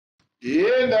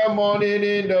In the morning,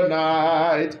 in the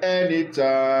night,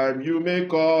 anytime you may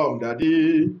come,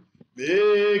 Daddy.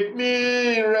 Make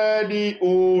me ready,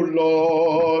 oh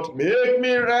Lord. Make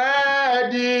me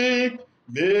ready.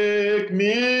 Make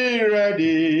me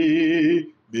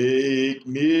ready. Make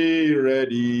me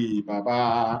ready,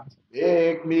 Baba.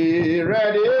 Make me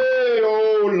ready,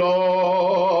 oh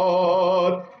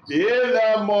Lord. In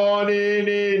the morning,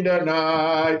 in the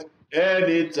night,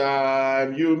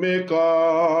 anytime you may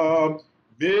come.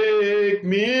 Make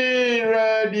me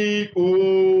ready,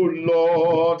 oh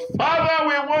Lord. Father,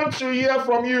 we want to hear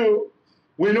from you.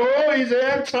 We know it's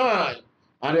the end time.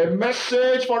 And a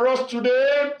message for us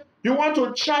today, you want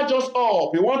to charge us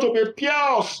up. You want to prepare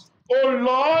us, oh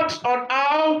Lord, on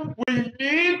how we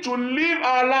need to live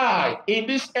our life in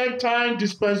this end time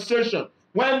dispensation.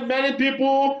 When many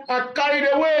people are carried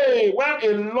away, when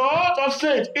a lot of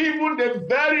saints, even the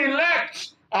very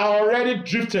elect, are already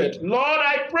drifted. Lord,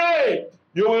 I pray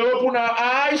you will open our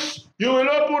eyes, you will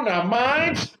open our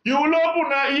minds, you will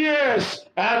open our ears,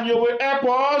 and you will help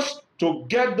us to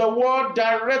get the word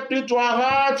directly to our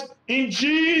hearts. In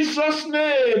Jesus'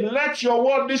 name, let your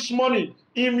word this morning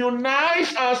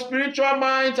immunize our spiritual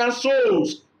minds and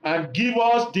souls and give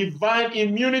us divine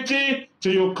immunity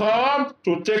till you come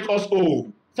to take us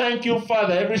home. Thank you,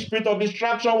 Father. Every spirit of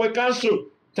distraction we cancel.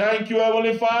 Thank you,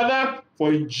 Heavenly Father,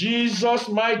 for in Jesus'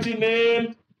 mighty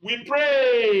name we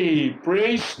pray.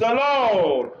 Praise the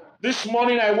Lord. This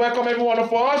morning I welcome every one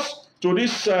of us to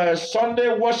this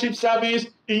Sunday worship service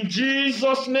in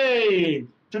Jesus'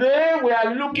 name. Today we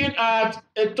are looking at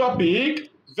a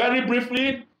topic, very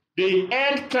briefly, the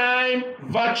end time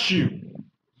virtue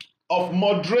of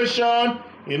moderation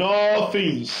in all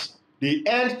things. The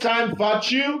end time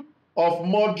virtue of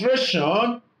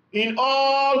moderation in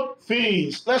all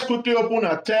things. Let's quickly open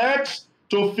our text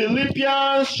to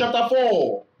Philippians chapter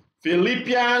 4.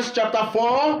 Philippians chapter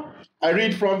 4, I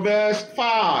read from verse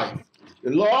 5.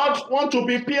 The Lord wants to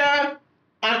prepare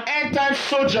an end time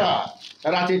soldier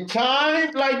that at a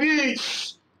time like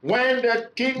this, when the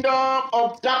kingdom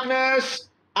of darkness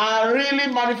are really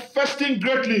manifesting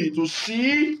greatly, to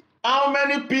see how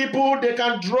many people they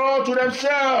can draw to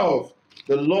themselves.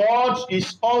 The Lord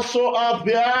is also out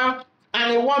there,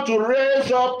 and He wants to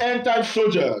raise up end time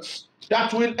soldiers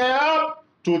that will help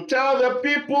to tell the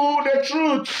people the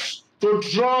truth, to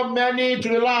draw many to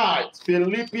the light.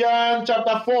 Philippians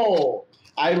chapter 4,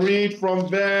 I read from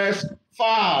verse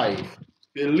 5.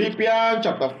 Philippians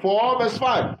chapter 4, verse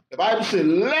 5. The Bible says,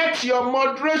 let your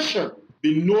moderation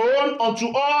be known unto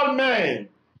all men.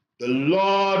 The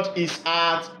Lord is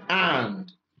at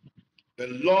hand. The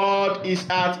Lord is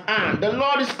at hand. The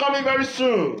Lord is coming very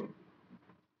soon.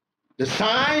 The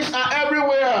signs are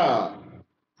everywhere.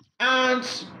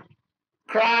 And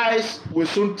Christ will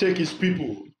soon take his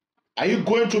people. Are you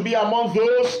going to be among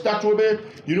those that will be,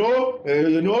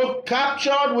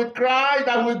 captured with Christ,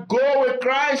 that will go with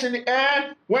Christ in the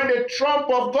air when the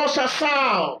trump of God shall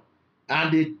sound?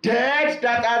 And the dead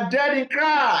that are dead in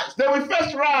Christ, they will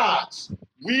first rise.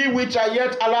 We which are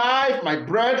yet alive, my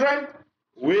brethren,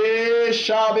 we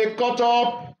shall be caught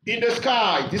up in the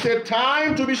sky. This is a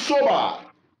time to be sober.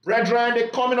 Brethren, the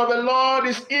coming of the Lord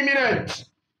is imminent.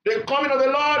 The coming of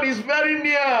the Lord is very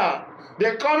near.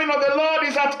 The coming of the Lord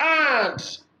is at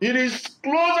hand. It is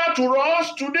closer to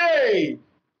us today,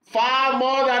 far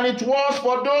more than it was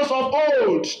for those of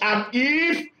old. And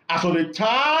if, as of the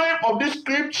time of this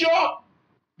scripture,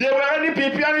 they were already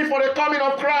preparing for the coming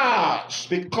of Christ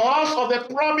because of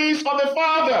the promise of the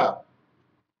Father,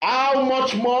 how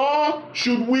much more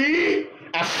should we,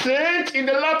 as saints in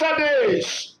the latter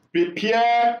days,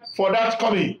 prepare for that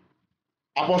coming?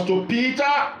 Apostle Peter,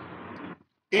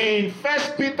 in 1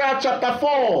 Peter chapter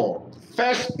 4,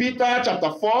 1 Peter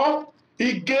chapter 4,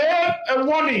 he gave a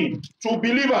warning to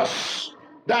believers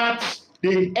that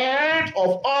the end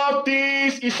of all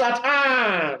things is at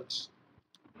hand.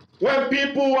 When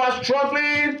people are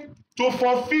struggling to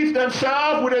fulfill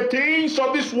themselves with the things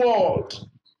of this world,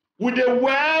 with the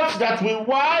wealth that will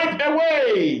wipe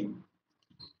away,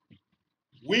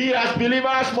 we as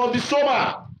believers must be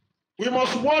sober. We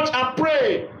must watch and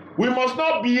pray. We must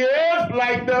not behave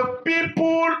like the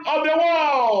people of the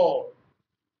world.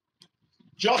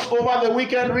 Just over the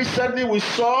weekend recently, we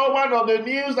saw one of the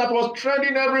news that was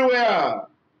trending everywhere.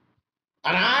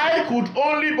 And I could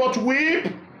only but weep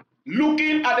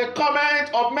looking at the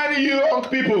comment of many young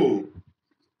people.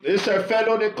 There's a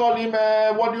fellow, they call him,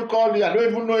 what do you call him? I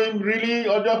don't even know him really.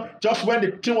 Or just when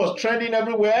the thing was trending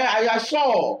everywhere, I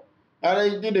saw. And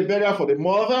I did a burial for the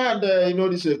mother, and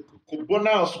this is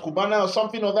Cubana or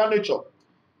something of that nature.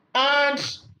 And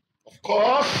of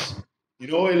course, a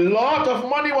lot of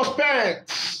money was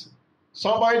spent.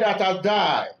 somebody that has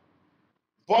died,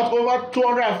 bought over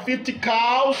 250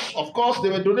 cows. Of course,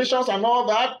 there were donations and all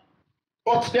that.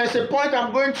 But there's a point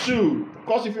I'm going to,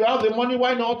 because if you have the money,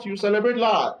 why not? You celebrate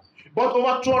life. Bought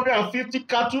over 250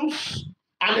 cattle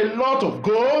and a lot of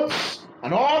goats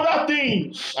and other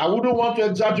things. I wouldn't want to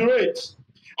exaggerate.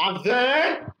 And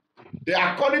then,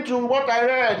 according to what I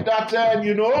read, that,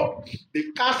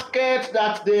 the casket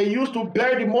that they used to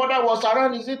bury the mother was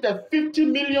around, is it a 50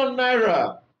 million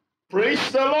naira?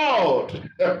 Praise the Lord.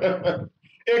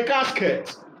 A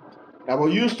casket that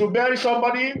was used to bury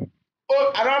somebody,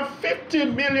 around 50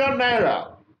 million naira.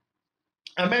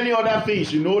 And many other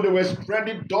things. They were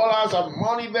spreading dollars and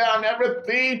money there and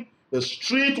everything. The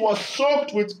street was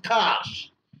soaked with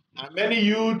cash. And many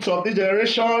youths of this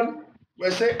generation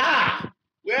were saying,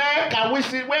 where can we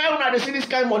see, where can they see this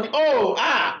kind of money?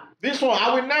 This one,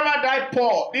 I will never die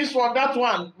poor. This one, that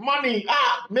one, money.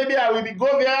 Maybe I will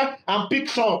go there and pick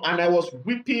some. And I was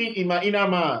weeping in my inner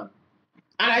man.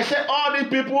 And I said, all these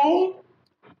people,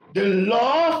 the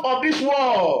love of this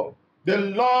world, the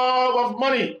love of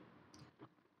money.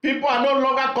 People are no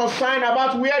longer concerned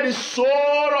about where the soul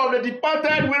of the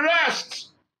departed will rest.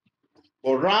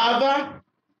 But rather,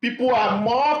 people are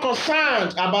more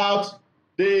concerned about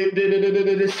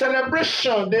the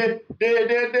celebration,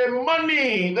 the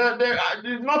money,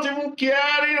 not even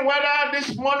caring whether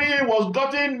this money was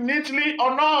gotten neatly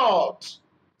or not.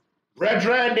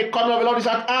 Brethren, the coming of the Lord is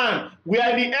at hand. We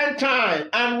are in the end time,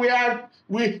 and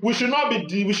we should not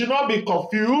be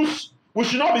confused. We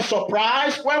should not be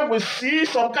surprised when we see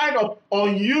some kind of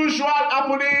unusual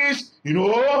happenings,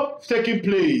 taking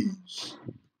place.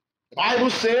 The Bible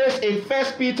says in 1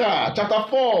 Peter chapter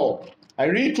 4, I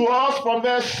read to us from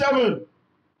verse 7.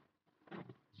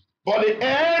 But the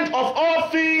end of all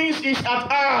things is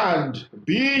at hand.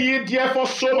 Be ye therefore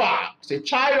sober, as a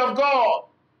child of God,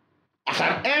 as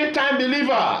an end-time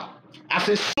believer, as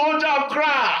a soldier of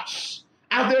Christ,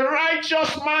 as the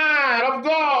righteous man of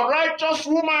God, righteous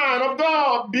woman of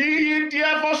God, be ye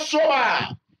therefore sober,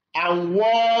 and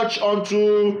watch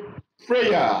unto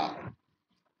prayer.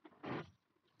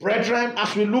 Brethren,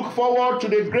 as we look forward to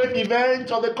the great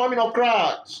event of the coming of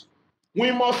Christ,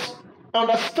 we must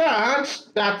understand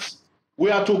that we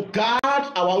are to guard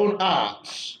our own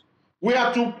hearts. We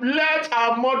are to let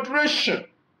our moderation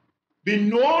be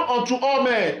known unto all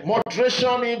men.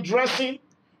 Moderation in dressing,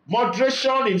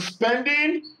 moderation in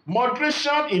spending,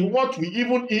 moderation in what we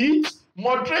even eat,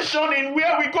 moderation in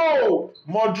where we go,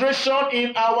 moderation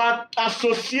in our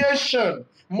association,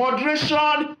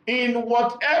 moderation in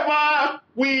whatever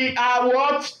we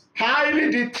are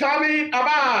highly determined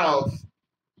about.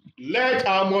 Let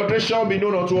our moderation be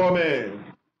known unto all men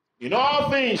in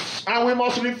all things, and we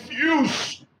must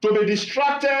refuse to be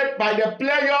distracted by the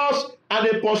pleasures and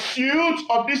the pursuit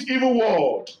of this evil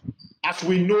world. As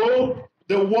we know,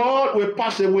 the world will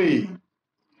pass away.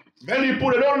 Many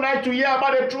people, they don't like to hear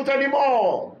about the truth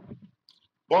anymore.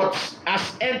 But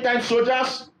as end-time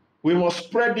soldiers, we must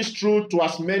spread this truth to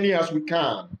as many as we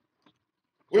can.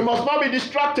 We must not be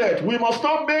distracted. We must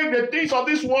not make the things of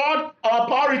this world our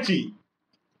priority.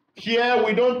 Here,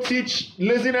 we don't teach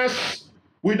laziness.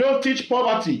 We don't teach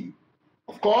poverty.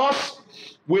 Of course,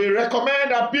 we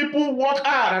recommend that people work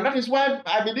hard, and that is why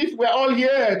I believe we're all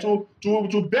here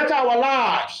to better our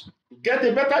lives, to get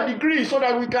a better degree so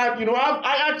that we can, have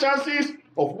higher chances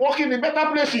of working in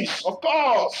better places. Of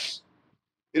course,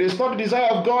 it is not the desire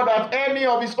of God that any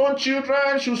of his own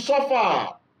children should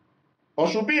suffer or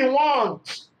should be in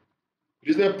want. It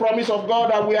is the promise of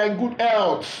God that we are in good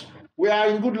health, we are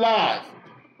in good life.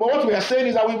 But what we are saying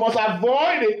is that we must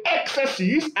avoid the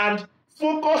excesses and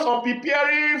focus on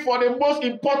preparing for the most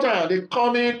important, the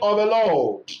coming of the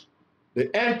Lord.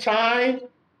 The end time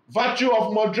virtue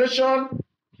of moderation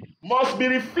must be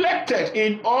reflected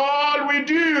in all we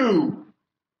do.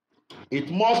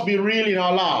 It must be real in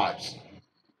our lives.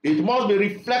 It must be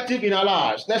reflective in our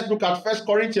lives. Let's look at 1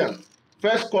 Corinthians.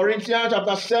 1 Corinthians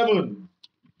chapter 7.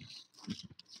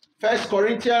 1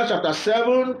 Corinthians chapter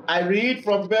 7, I read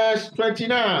from verse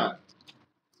 29.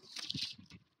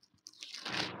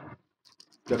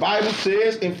 The Bible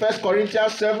says in 1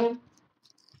 Corinthians 7,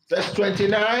 verse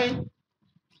 29,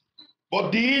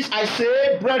 but this I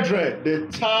say, brethren, the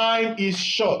time is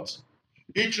short.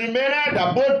 It remaineth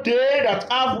that both they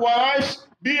that have wives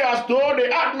be as though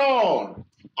they had none,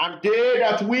 and they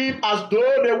that weep as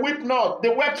though they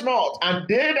wept not, and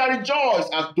they that rejoice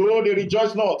as though they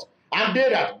rejoice not, and they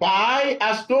that buy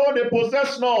as though they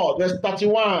possess not. Verse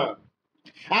 31.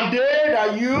 And they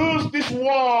that use this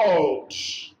world,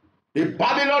 the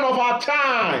Babylon of our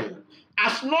time,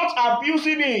 as not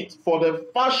abusing it, for the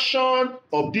fashion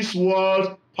of this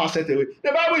world passeth away.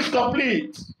 The Bible is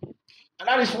complete. And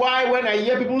that is why when I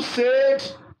hear people say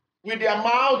it with their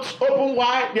mouths open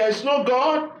wide, there is no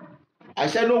God, I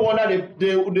say no wonder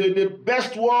the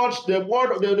best words,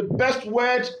 the best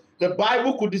words the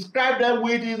Bible could describe them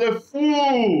with is a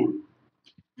fool.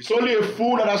 It's only a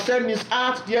fool that has said in his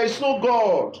heart, there is no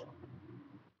God.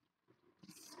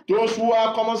 Those who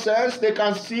have common sense, they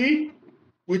can see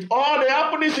with all the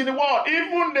happenings in the world,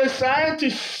 even the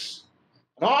scientists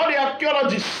and all the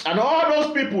archaeologists and all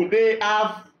those people, they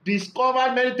have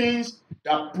discovered many things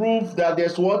that prove that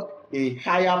there's what? A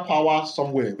higher power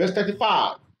somewhere. Verse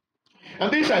 35.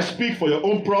 And this I speak for your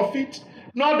own profit,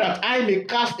 not that I may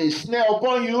cast a snare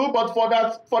upon you, but for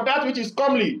that which is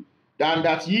comely, than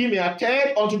that ye may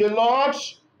attend unto the Lord,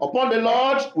 upon the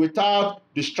Lord without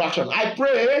distraction. I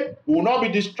pray we will not be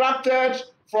distracted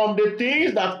from the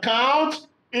things that count,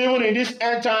 even in this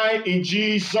end time, in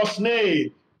Jesus'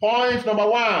 name. Point number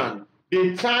 1,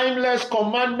 the timeless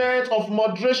commandment of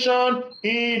moderation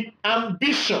in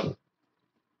ambition.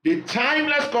 The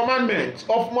timeless commandment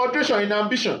of moderation in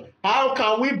ambition. How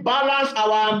can we balance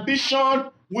our ambition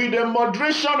with the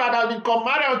moderation that has been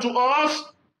commanded unto us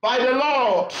by the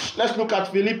Lord? Let's look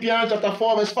at Philippians chapter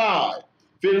 4 verse 5.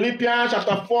 Philippians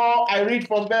chapter 4, I read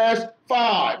from verse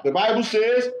 5. The Bible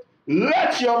says,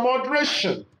 let your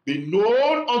moderation be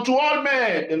known unto all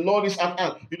men. The Lord is at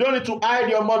hand. You don't need to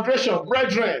hide your moderation,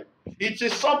 brethren. It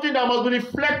is something that must be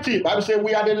reflective. The Bible says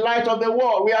we are the light of the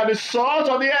world. We are the salt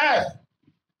of the earth.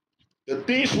 The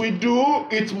things we do,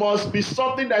 it must be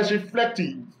something that is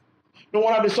reflective. No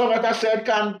one of the songwriters said,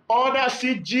 can others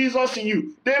see Jesus in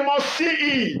you? They must see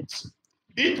it.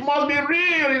 It must be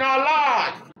real in our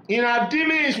life, in our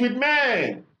dealings with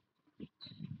men,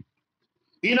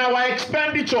 in our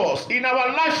expenditures, in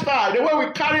our lifestyle, the way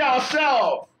we carry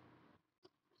ourselves.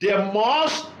 There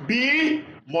must be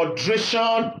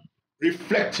moderation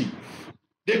reflective.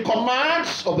 The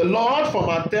commands of the Lord from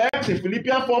our text in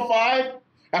Philippians 4:5,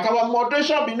 that our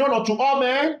moderation be known unto all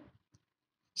men,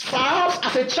 serves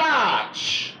as a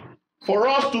charge for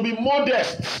us to be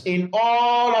modest in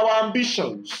all our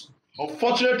ambitions.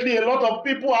 Unfortunately, a lot of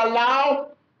people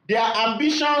allow their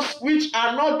ambitions, which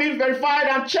are not being verified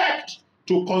and checked,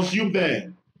 to consume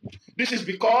them. This is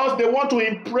because they want to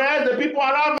impress the people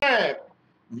around them.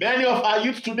 Many of our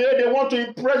youth today, they want to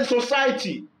impress the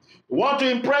society. They want to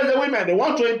impress the women. They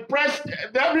want to impress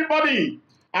everybody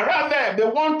around them. They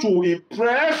want to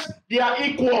impress their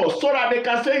equals so that they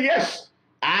can say, yes,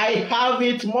 I have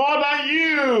it more than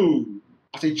you.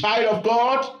 As a child of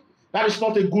God, that is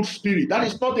not a good spirit. That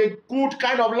is not a good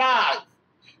kind of life.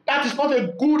 That is not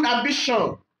a good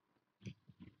ambition.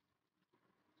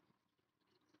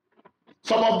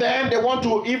 Some of them, they want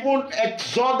to even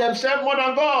exalt themselves more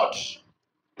than God.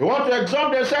 They want to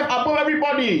exalt themselves above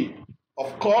everybody.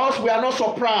 Of course, we are not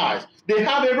surprised. They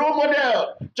have a role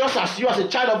model. Just as you as a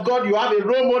child of God, you have a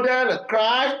role model, a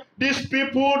Christ. These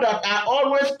people that are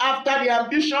always after the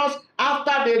ambitions,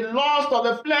 after the lust of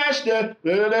the flesh,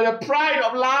 the pride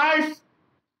of life,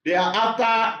 they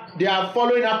are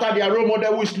following after their role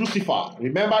model, who is Lucifer.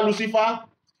 Remember Lucifer?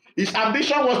 His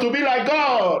ambition was to be like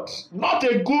God, not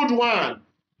a good one.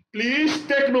 Please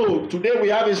take note. Today we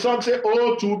have a song say,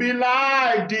 oh, to be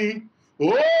like thee.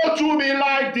 Oh, to be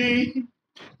like thee.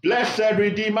 Blessed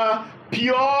Redeemer,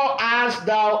 pure as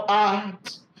thou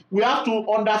art. We have to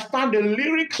understand the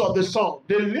lyrics of the song.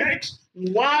 The lyrics.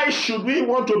 Why should we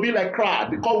want to be like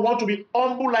Christ? Because we want to be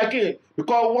humble like him.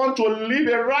 Because we want to live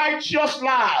a righteous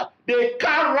life. The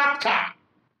character.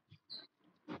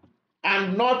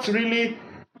 And not really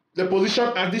the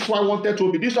position as this one wanted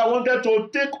to be. This one wanted to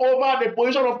take over the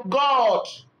position of God.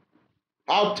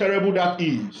 How terrible that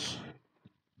is.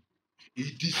 He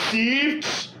deceived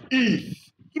Eve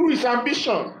through his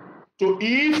ambition to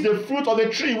eat the fruit of the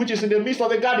tree which is in the midst of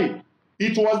the garden.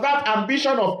 It was that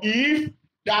ambition of Eve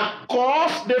that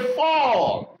caused the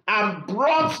fall and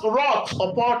brought wrath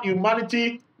upon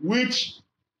humanity, which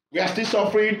we are still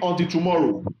suffering until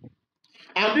tomorrow.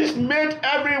 And this made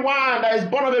everyone that is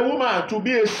born of a woman to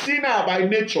be a sinner by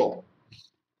nature.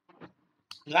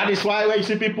 That is why when you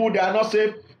see people, they are not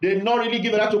saved, they not really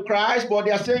give that to Christ, but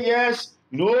they are saying, yes,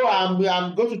 no,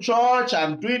 I'm going to church,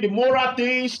 I'm doing the moral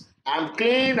things, I'm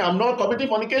clean, I'm not committing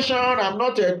fornication, I'm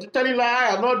not telling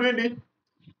lies, I'm not doing it.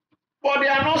 But they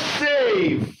are not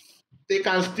saved. They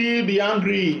can still be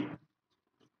angry.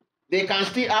 They can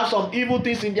still have some evil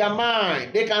things in their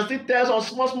mind. They can still tell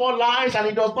some small lies, and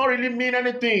it does not really mean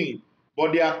anything.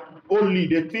 But they are holy.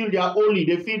 They feel they are holy.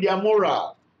 They feel they are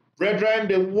moral. Brethren,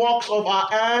 the works of our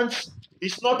hands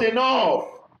is not enough.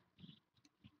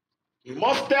 We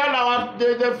must tell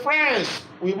the friends.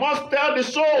 We must tell the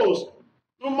souls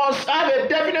You must have a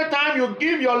definite time you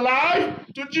give your life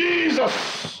to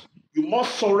Jesus. You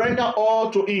must surrender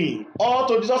all to him. All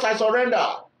to Jesus I surrender.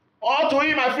 All to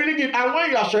him I freely give. And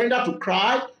when you are surrendered to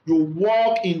Christ, you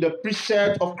walk in the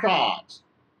precept of Christ.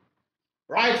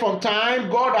 Right from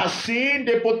time, God has seen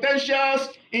the potentials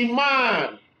in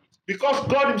man. Because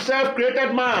God himself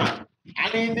created man.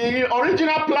 And in the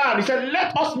original plan, he said,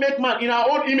 let us make man in our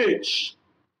own image.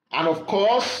 And of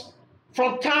course,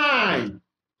 from time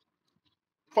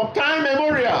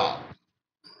memorial,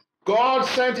 God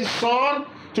sent his son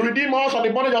to redeem us from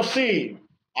the bondage of sin.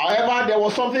 However, there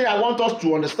was something I want us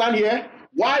to understand here.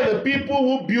 Why the people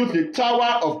who built the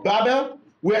Tower of Babel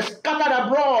were scattered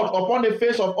abroad upon the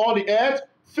face of all the earth,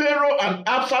 Pharaoh and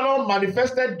Absalom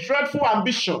manifested dreadful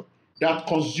ambition that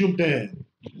consumed them.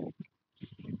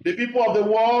 The people of the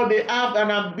world, they have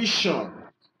an ambition.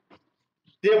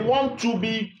 They want to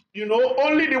be,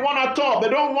 only the one at top. They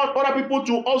don't want other people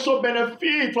to also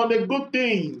benefit from the good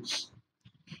things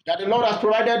that the Lord has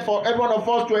provided for every one of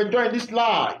us to enjoy in this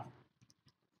life.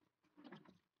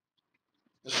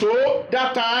 So,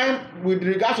 that time, with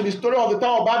regards to the story of the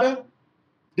Tower of Babel,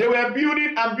 they were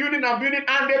building and building and building,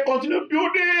 and they continue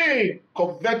building.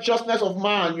 Covetousness of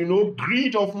man,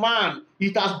 greed of man.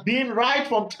 It has been right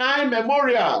from time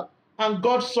memorial. And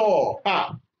God saw,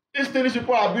 these things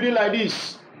people are building like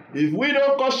this. If we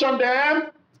don't caution them,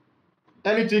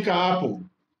 anything can happen.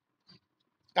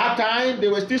 That time, they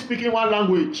were still speaking one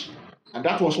language. And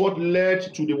that was what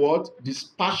led to the what?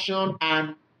 Dispersion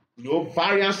and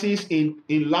variances in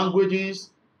languages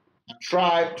and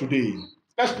tribe today.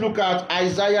 Let's look at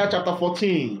Isaiah chapter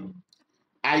 14.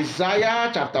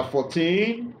 Isaiah chapter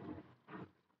 14.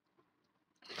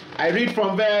 I read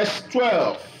from verse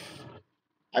 12.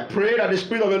 I pray that the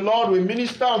Spirit of the Lord will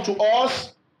minister unto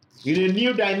us in a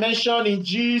new dimension in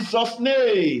Jesus'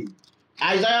 name.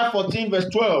 Isaiah 14 verse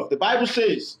 12. The Bible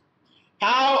says,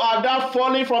 how art thou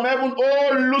fallen from heaven,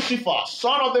 O Lucifer,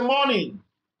 son of the morning?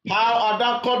 How art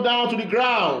thou cut down to the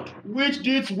ground, which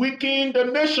didst weaken the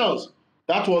nations?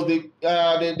 That was the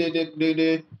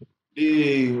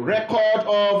record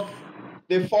of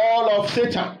the fall of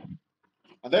Satan.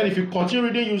 And then if you continue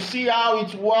reading, you see how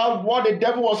it was, what the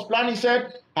devil was planning. He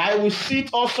said, I will sit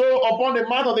also upon the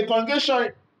mount of the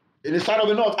congregation in the side of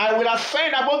the north. I will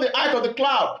ascend above the height of the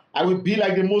cloud. I will be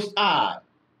like the Most High.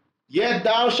 Yet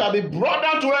thou shalt be brought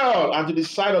down to hell and to the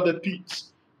side of the pit.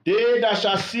 They that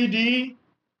shall see thee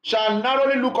shall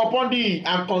narrowly look upon thee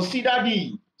and consider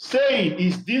thee, saying,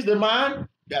 is this the man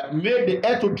that made the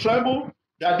earth to tremble,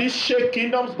 that this shake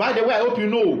kingdoms? By the way, I hope you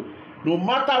know, no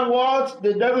matter what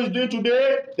the devil is doing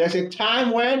today, there's a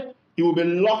time when he will be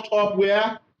locked up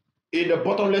where? In the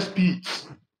bottomless pit,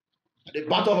 the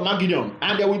battle of Armageddon.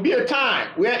 And there will be a time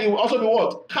where he will also be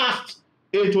what? Cast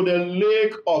into the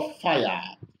lake of fire.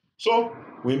 So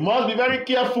we must be very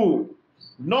careful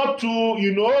not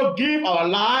to, give our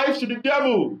lives to the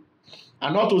devil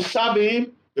and not to serve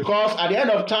him, because at the end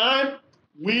of time,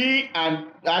 the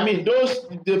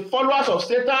followers of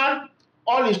Satan,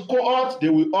 all his cohorts, they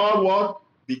will all what?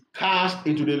 Be cast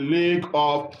into the lake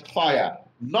of fire.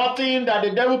 Nothing that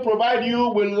the devil provide you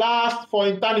will last for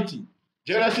eternity.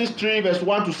 Genesis 3 verse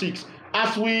 1 to 6.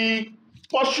 As we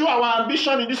pursue our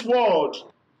ambition in this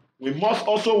world, we must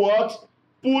also what?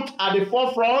 Put at the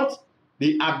forefront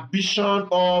the ambition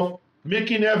of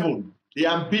making heaven, the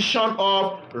ambition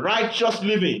of righteous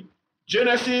living.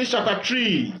 Genesis chapter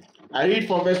 3, I read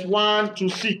from verse 1 to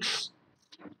 6.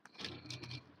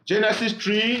 Genesis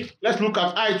 3, let's look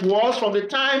at how it was from the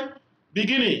time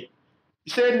beginning. He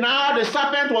said, now the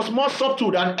serpent was more subtle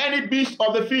than any beast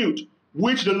of the field,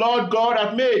 which the Lord God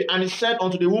hath made. And he said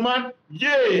unto the woman,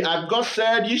 yea, and God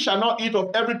said, ye shall not eat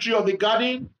of every tree of the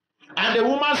garden. And the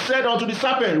woman said unto the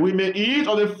serpent, we may eat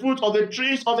of the fruit of the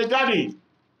trees of the garden.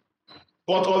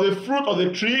 But of the fruit of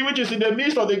the tree which is in the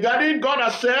midst of the garden, God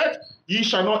has said, ye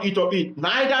shall not eat of it,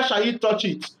 neither shall ye touch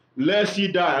it, lest ye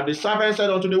die. And the serpent said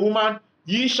unto the woman,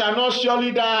 ye shall not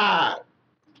surely die.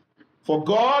 For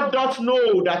God doth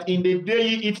know that in the day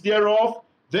ye eat thereof,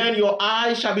 then your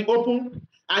eyes shall be opened,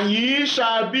 and ye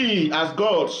shall be as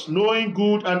gods, knowing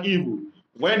good and evil.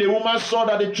 When the woman saw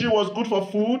that the tree was good for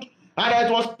food, and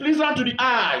that it was pleasant to the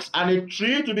eyes, and a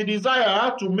tree to be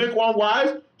desired to make one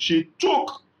wise, she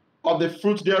took of the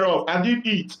fruit thereof, and did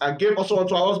eat, and gave also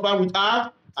unto her husband with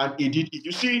her, and he did eat.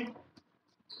 You see,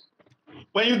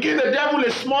 when you give the devil a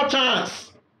small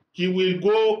chance, he will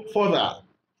go further.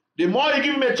 The more you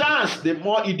give him a chance, the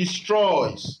more he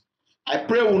destroys. I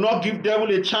pray we will not give devil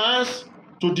a chance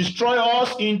to destroy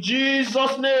us in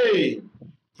Jesus' name.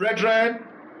 Brethren,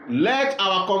 let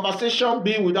our conversation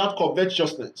be without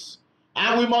covetousness.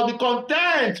 And we must be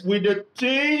content with the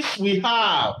things we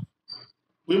have.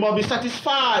 We must be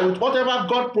satisfied with whatever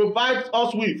God provides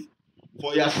us with.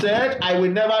 For he has said, I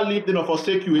will never leave thee nor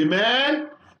forsake you. Amen.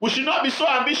 We should not be so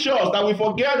ambitious that we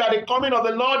forget that the coming of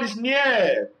the Lord is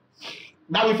near.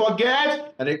 That we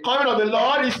forget that the coming of the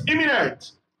Lord is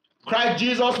imminent. Christ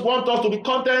Jesus wants us to be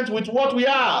content with what we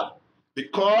have.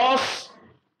 Because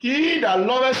he that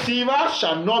loveth silver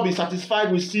shall not be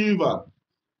satisfied with silver.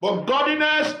 But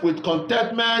godliness with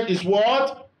contentment is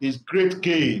what? Is great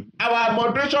gain. Our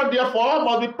moderation, therefore,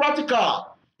 must be practical.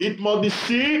 It must be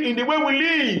seen in the way we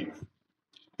live.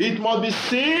 It must be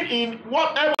seen in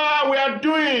whatever we are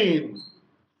doing.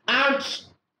 And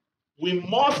we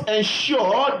must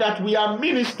ensure that we are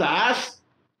ministers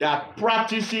that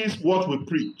practices what we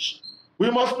preach.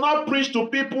 We must not preach to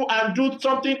people and do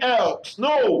something else.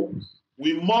 No.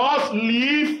 We must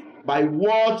live by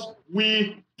what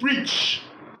we preach.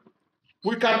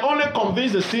 We can only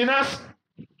convince the sinners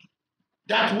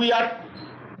that we are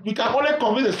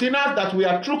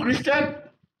true Christians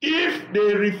if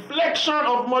the reflection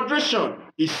of moderation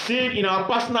is seen in our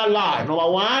personal life. Number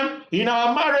one, in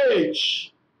our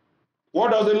marriage.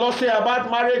 What does the Lord say about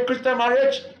marriage, Christian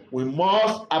marriage? We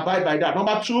must abide by that.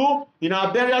 Number two, in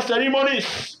our burial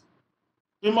ceremonies.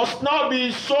 We must not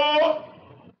be so,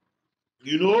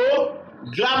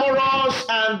 glamorous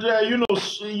and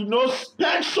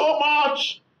spend so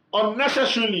much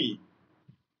unnecessarily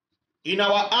in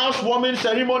our housewarming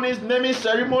ceremonies, naming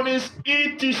ceremonies,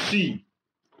 etc.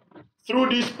 Through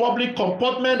this public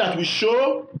comportment that we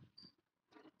show,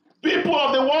 people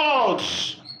of the world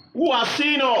who are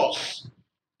seeing us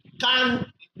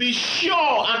can be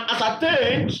sure and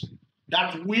ascertained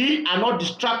that we are not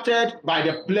distracted by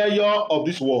the pleasure of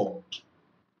this world.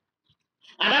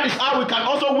 And that is how we can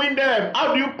also win them.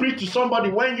 How do you preach to somebody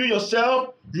when you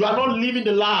yourself, you are not living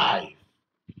the life?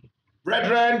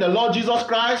 Brethren, the Lord Jesus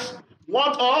Christ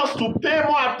wants us to pay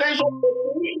more attention to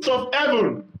the things of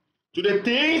heaven, to the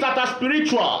things that are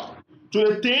spiritual, to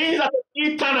the things that are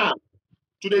eternal,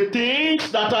 to the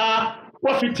things that are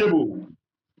profitable.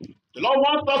 The Lord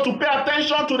wants us to pay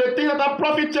attention to the things that are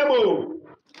profitable.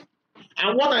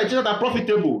 And what are the things that are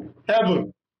profitable?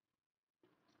 Heaven.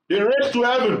 The race to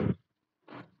heaven.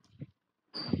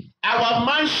 Our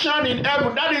mansion in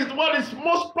heaven, that is what is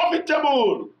most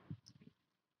profitable.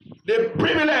 The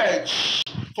privilege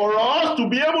for us to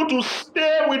be able to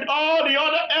stay with all the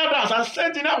other elders and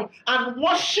saints in heaven and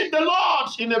worship the Lord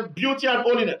in a beauty and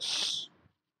holiness.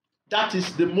 That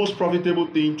is the most profitable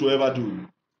thing to ever do.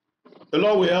 The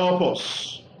Lord will help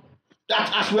us.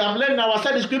 That as we have learned in our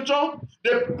study scripture,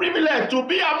 the privilege to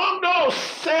be among those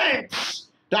saints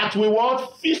that we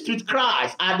want feast with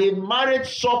Christ at the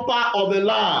marriage supper of the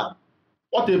Lamb.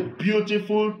 What a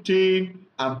beautiful thing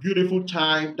and beautiful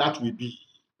time that will be.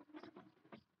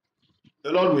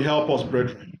 The Lord will help us,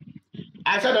 brethren.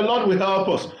 I said the Lord will help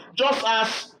us. Just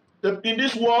as in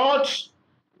this world,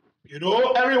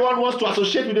 everyone wants to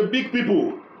associate with the big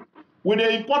people, with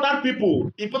the important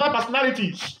people, important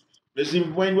personalities.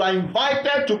 Listen, when you are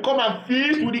invited to come and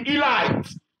feast with the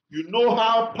elites, you know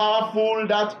how powerful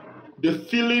the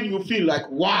feeling you feel like,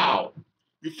 wow,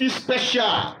 you feel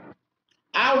special.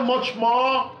 How much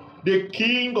more the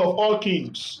King of all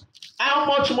kings? How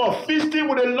much more feasting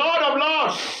with the Lord of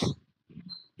lords?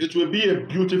 It will be a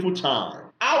beautiful time.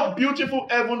 How beautiful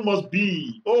heaven must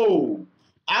be. Oh,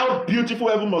 how beautiful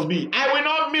heaven must be. I will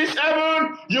not miss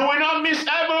heaven. You will not miss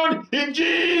heaven in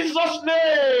Jesus'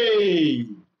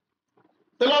 name.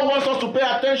 The Lord wants us to pay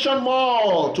attention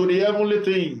more to the heavenly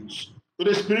things, to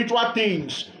the spiritual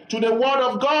things, to the word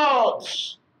of God.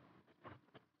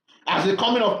 As the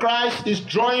coming of Christ is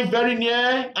drawing very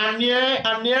near and near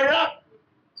and nearer,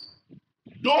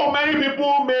 though many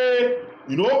people may,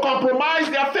 compromise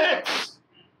their faith,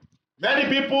 many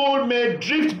people may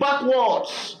drift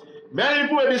backwards, many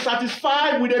people may be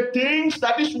satisfied with the things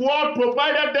that this world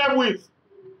provided them with.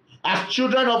 As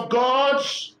children of God,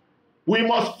 we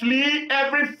must flee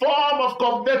every form of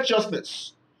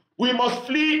covetousness. We must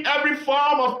flee every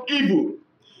form of evil.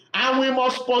 And we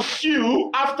must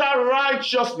pursue after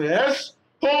righteousness,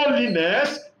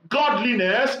 holiness,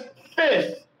 godliness,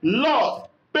 faith, love,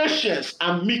 patience,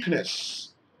 and meekness,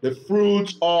 the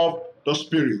fruit of the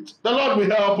Spirit. The Lord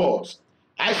will help us.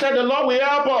 I said the Lord will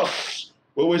help us.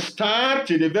 We will stand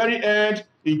till the very end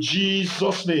in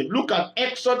Jesus' name. Look at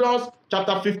Exodus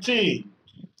chapter 15.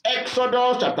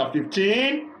 Exodus chapter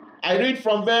 15. I read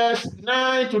from verse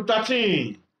 9 to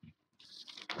 13.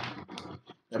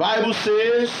 The Bible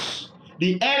says,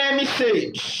 the enemy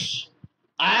says,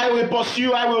 I will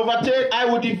pursue, I will overtake, I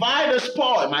will divide the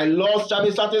spoil. My loss shall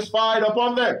be satisfied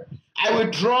upon them. I will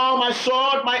draw my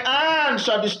sword, my hand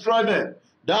shall destroy them.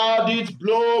 Thou didst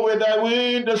blow with thy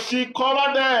wind, the sea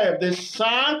covered them. They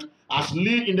sank as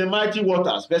lead in the mighty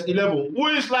waters. Verse 11. Who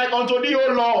is like unto thee,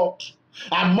 O Lord?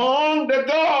 Among the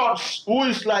gods, who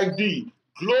is like thee?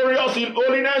 Glorious in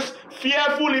holiness,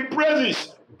 fearful in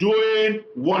praises, doing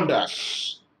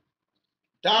wonders.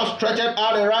 Thou stretchest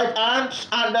out the right hand,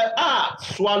 and the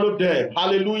earth swallowed them.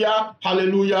 Hallelujah,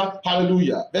 hallelujah,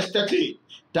 hallelujah. Verse 13.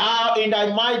 Thou in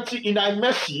thy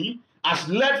mercy hast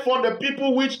led forth the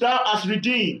people which thou hast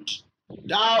redeemed.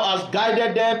 Thou hast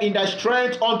guided them in thy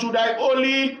strength unto thy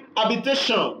holy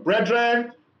habitation.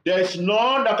 Brethren, there is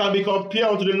none that can be compared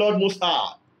unto the Lord Most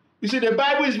High. You see, the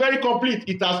Bible is very complete.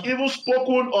 It has even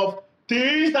spoken of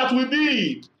things that will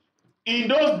be. In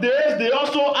those days, they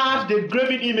also had the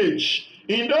graven image.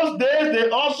 In those days, they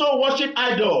also worship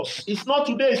idols. It's not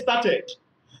today it started.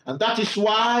 And that is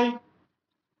why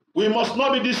we must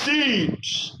not be deceived.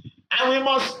 And we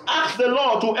must ask the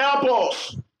Lord to help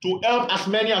us, to help as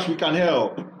many as we can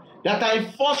help, that are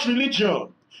in false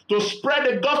religion, to spread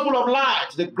the gospel of light,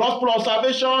 the gospel of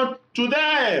salvation to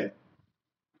them.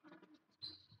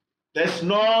 There's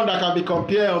none that can be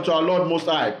compared unto our Lord Most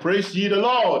High. Praise ye the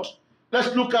Lord.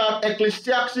 Let's look at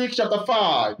Ecclesiastes chapter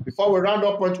 5 before we round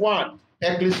up point 1.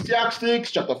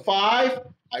 Ecclesiastes chapter 5,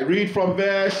 I read from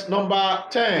verse number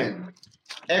 10.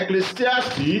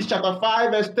 Ecclesiastes chapter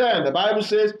 5 verse 10, the Bible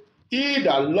says, He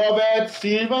that loveth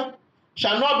silver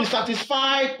shall not be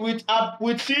satisfied with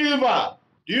silver.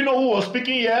 Do you know who was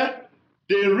speaking here?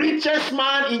 The richest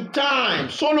man in time,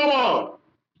 Solomon.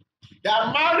 He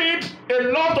had married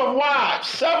a lot of wives,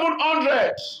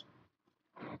 700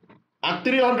 and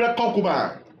 300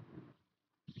 concubines.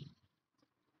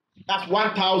 That's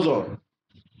 1,000.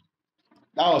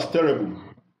 That was terrible.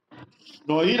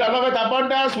 No, he that loveth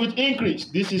abundance with increase.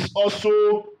 This is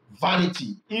also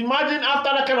vanity. Imagine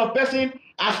after that kind of person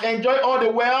has enjoyed all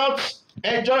the wealth,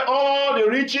 enjoyed all the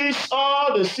riches,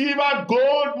 all the silver,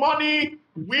 gold, money,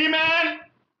 women.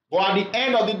 But at the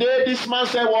end of the day, this man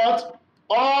said what?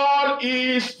 All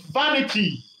is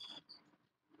vanity.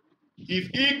 If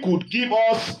he could give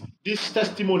us this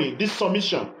testimony, this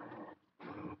submission,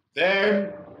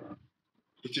 then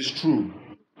it is true.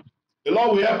 The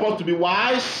Lord will help us to be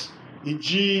wise in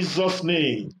Jesus'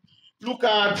 name. Look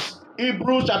at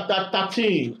Hebrews chapter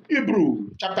 13.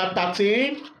 Hebrews chapter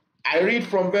 13. I read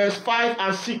from verse 5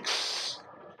 and 6.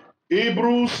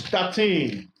 Hebrews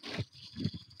 13.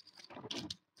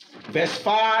 Verse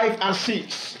 5 and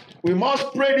 6. We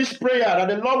must pray this prayer that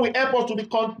the Lord will help us to be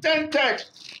contented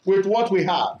with what we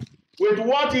have, with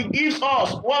what He gives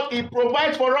us, what He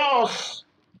provides for us.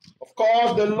 Of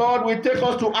course, the Lord will take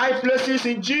us to high places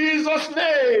in Jesus'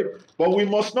 name, but we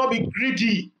must not be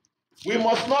greedy. We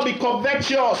must not be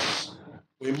covetous.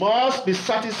 We must be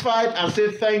satisfied and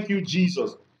say, thank you,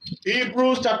 Jesus.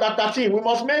 Hebrews chapter 13, we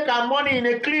must make our money in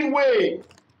a clean way,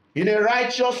 in a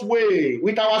righteous way,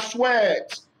 with our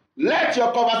sweat. Let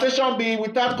your conversation be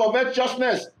without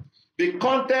covetousness. Be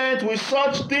content with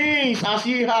such things as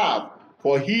ye have.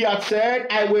 For He hath said,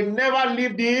 I will never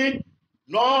leave thee,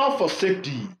 nor forsake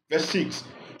thee. Verse 6.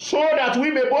 So that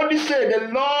we may boldly say, the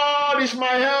Lord is my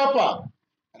helper,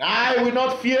 and I will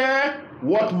not fear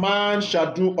what man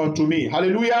shall do unto me.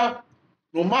 Hallelujah.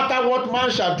 No matter what man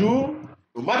shall do,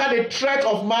 no matter the threat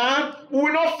of man, we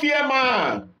will not fear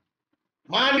man.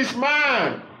 Man is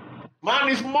man. Man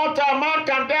is mortal. Man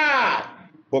can die.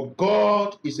 But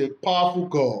God is a powerful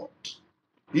God.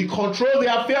 He controls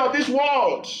the affair of this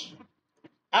world.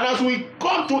 And as we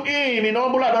come to Him in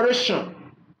humble adoration,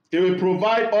 He will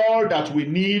provide all that we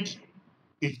need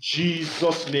in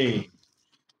Jesus' name.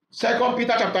 2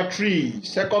 Peter chapter 3.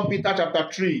 2 Peter chapter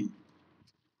 3.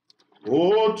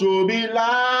 Oh, to be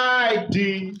like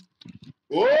thee.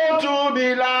 Oh, to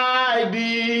be like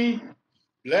thee.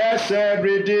 Blessed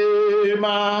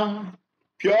Redeemer,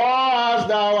 pure as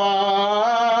thou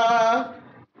art.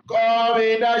 Come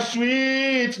in thy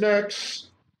sweetness.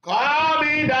 Come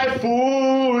in thy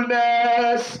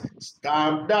fullness.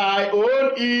 Stamp thy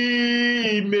own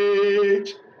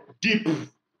image deep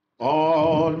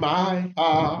on my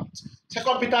heart.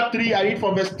 2 Peter 3, I read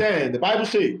from verse 10. The Bible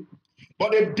says,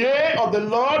 but the day of the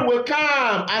Lord will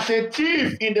come as a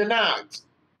thief in the night,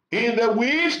 in the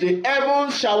which the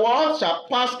heavens shall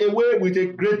pass away with a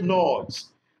great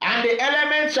noise, and the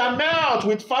elements shall melt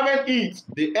with fervent heat.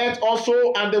 The earth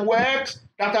also and the works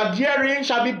that are therein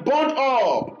shall be burnt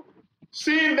up.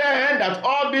 Seeing then that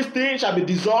all these things shall be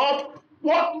dissolved,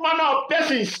 what manner of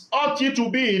persons ought ye to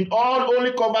be in all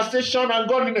holy conversation and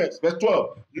godliness? Verse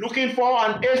 12. Looking for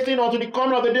and hastening unto the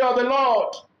coming of the day of the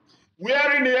Lord,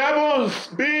 wherein the heavens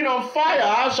being on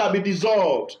fire shall be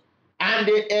dissolved, and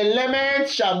the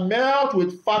elements shall melt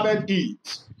with fervent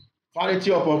heat.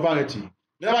 Vanity upon vanity.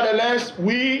 Nevertheless,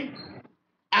 we,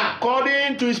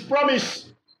 according to his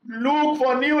promise, look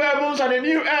for new heavens and a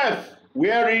new earth,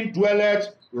 wherein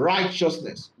dwelleth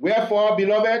righteousness. Wherefore,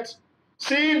 beloved,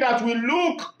 seeing that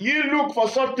ye look for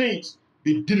such things,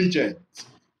 be diligent,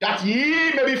 that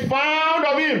ye may be found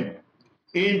of him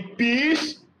in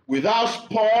peace, without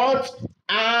spot,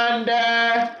 and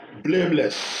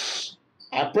blameless.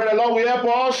 I pray the Lord will help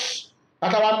us,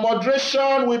 that our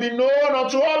moderation will be known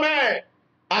unto all men,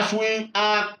 as we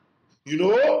are,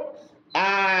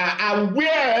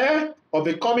 aware of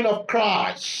the coming of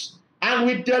Christ, and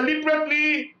we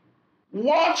deliberately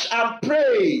watch and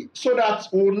pray so that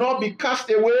we will not be cast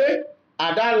away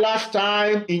at that last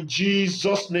time, in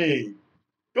Jesus' name.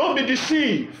 Don't be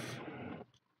deceived.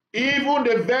 Even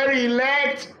the very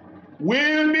elect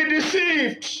will be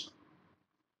deceived.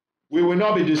 We will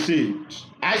not be deceived.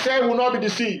 I said we will not be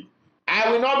deceived. I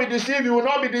will not be deceived. You will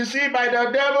not be deceived by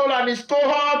the devil and his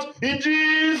cohort, in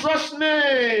Jesus'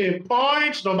 name.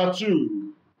 Point number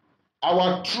 2.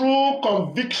 Our true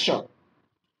conviction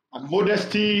and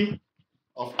modesty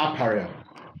of apparel.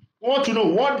 We want to know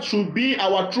what should be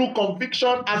our true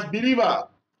conviction as believer.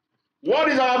 What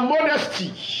is our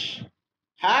modesty?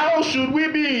 How should we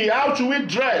be? How should we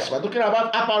dress? We're talking about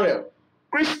apparel.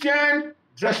 Christian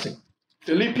dressing.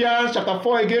 Philippians chapter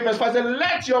 4 again, verse 5 says,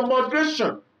 let your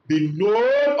moderation be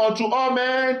known unto all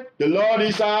men. The Lord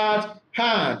is at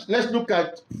hand. Let's look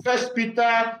at 1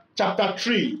 Peter chapter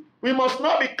 3. We must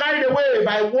not be carried away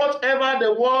by whatever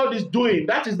the world is doing.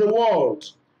 That is the world.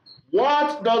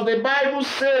 What does the Bible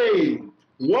say?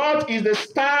 What is the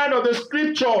stand of the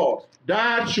scripture?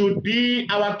 That should be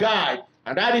our guide.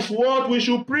 And that is what we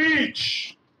should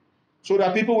preach. So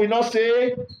that people will not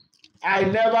say, I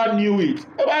never knew it.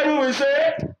 The Bible will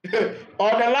say,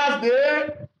 on the last day,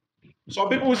 some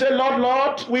people will say, Lord,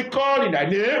 Lord, we call in thy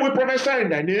name, we prophesy in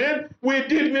thy name, we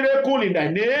did miracle in thy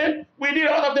name, we did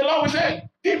all of the Lord. We say,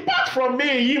 depart from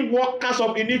me, ye workers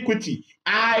of iniquity.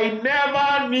 I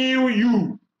never knew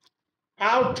you.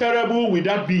 How terrible will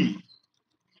that be?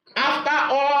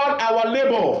 After all our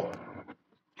labor,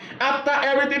 after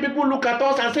everything, people look at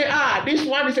us and say, this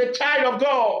one is a child of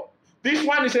God. This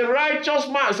one is a righteous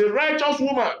man, is a righteous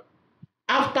woman.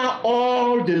 After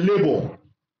all the labor.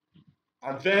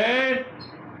 And then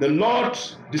the Lord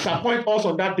disappoint us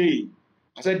on that day.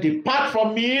 I said, depart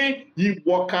from me, ye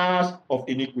workers of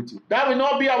iniquity. That will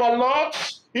not be our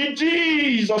lot in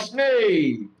Jesus'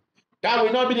 name. That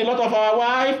will not be the lot of our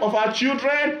wife, of our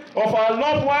children, of our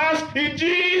loved ones, in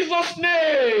Jesus'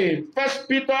 name. 1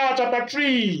 Peter chapter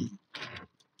 3.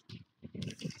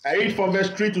 I read from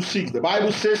verse 3 to 6. The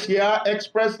Bible says here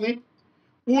expressly,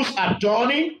 whose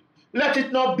adorning, let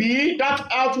it not be that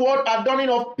outward adorning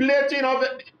of plating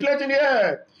the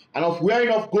hair, and of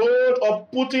wearing of gold,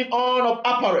 of putting on of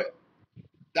apparel.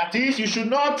 That is, you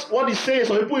should not, what it says,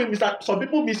 some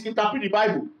people misinterpret the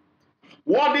Bible.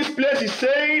 What this place is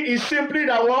saying is simply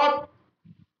that what?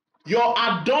 Your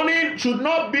adorning should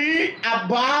not be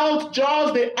about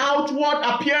just the outward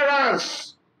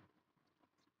appearance.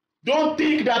 Don't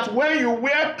think that when you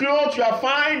wear clothes you are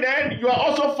fine, then you are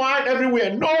also fine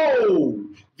everywhere. No.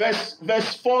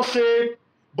 Verse 4 says,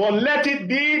 but let it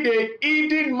be the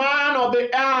hidden man of the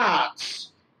heart,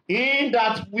 in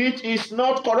that which is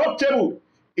not corruptible,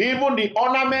 even the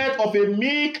ornament of a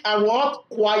meek and what?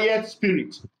 Quiet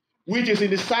spirit, which is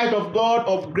in the sight of God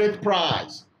of great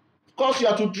price. Of course, you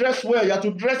have to dress well, you have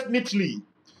to dress neatly.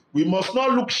 We must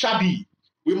not look shabby.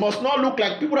 We must not look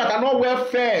like people that are not well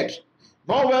fed,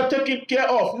 not well taken care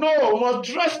of. No, we must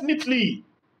dress neatly.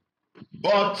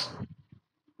 But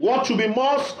what should be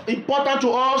most important to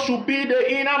us should be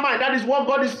the inner mind. That is what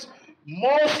God is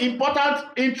most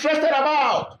interested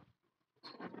about.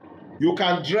 You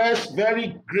can dress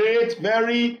very great,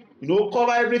 very,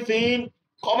 cover everything,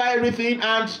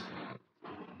 and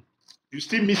you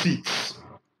still miss it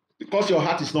because your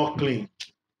heart is not clean.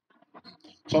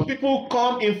 Some people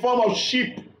come in form of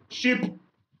sheep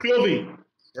clothing.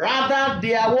 Rather,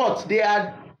 they are what? They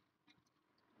are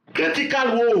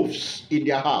critical wolves in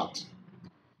their heart.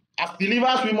 As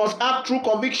believers, we must have true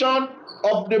conviction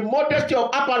of the modesty of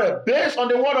apparel based on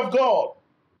the word of God.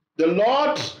 The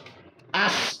Lord,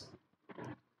 as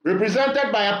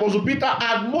represented by Apostle Peter,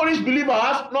 admonished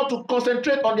believers not to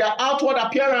concentrate on their outward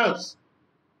appearance,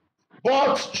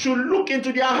 but should look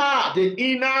into their heart, the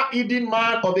inner hidden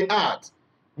man of the heart,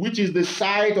 which is the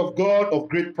sight of God of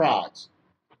great price.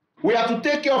 We are to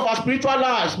take care of our spiritual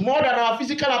lives more than our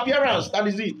physical appearance. That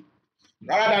is it.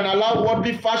 Rather than allow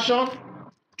worldly fashion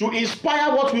to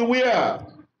inspire what we wear,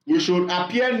 we should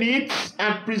appear neat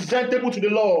and presentable to the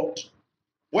Lord.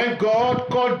 When God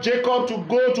called Jacob to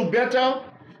go to Bethel,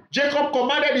 Jacob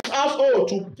commanded his household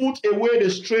to put away the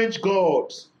strange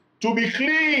gods, to be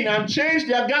clean and change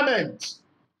their garments.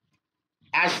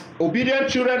 As obedient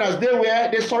children as they were,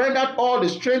 they surrendered all the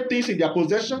strange things in their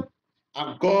possession,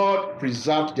 and God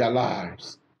preserved their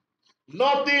lives.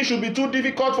 Nothing should be too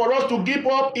difficult for us to give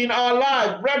up in our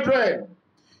life, brethren.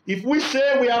 If we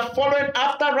say we are following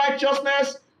after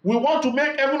righteousness, we want to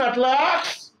make heaven at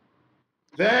last,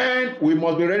 then we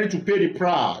must be ready to pay the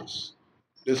price.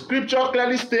 The scripture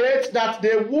clearly states that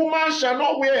the woman shall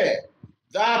not wear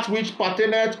that which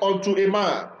pertaineth unto a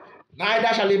man,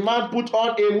 neither shall a man put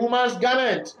on a woman's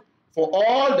garment, for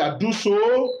all that do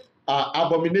so are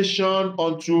abomination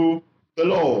unto the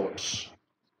Lord.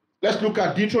 Let's look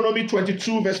at Deuteronomy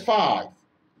 22 verse 5.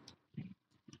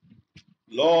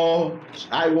 Lord,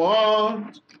 I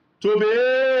want to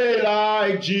be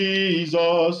like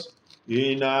Jesus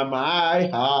in my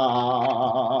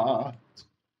heart.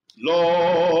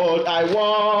 Lord, I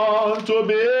want to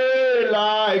be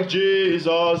like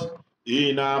Jesus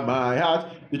in my heart.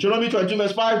 Deuteronomy 22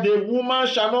 verse 5, the woman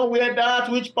shall not wear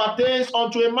that which pertains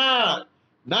unto a man,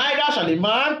 neither shall a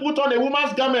man put on a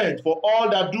woman's garment, for all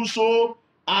that do so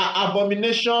are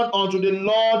abomination unto the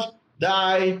Lord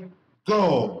thy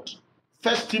God.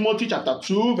 1 Timothy chapter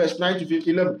 2 verse 9 to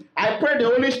 11. I pray the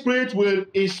Holy Spirit will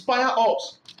inspire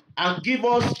us and give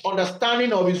us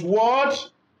understanding of his word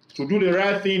to do the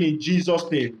right thing in Jesus'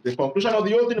 name. The conclusion of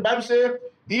the whole thing, the Bible says,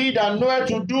 he that knoweth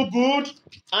to do good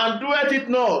and doeth it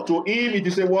not, to him it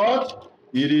is a what?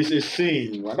 It is a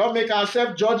sin. We will not make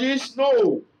ourselves judges,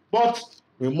 no. But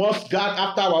we must guard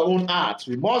after our own hearts.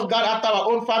 We must guard after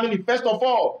our own family, first of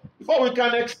all, before we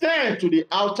can extend to the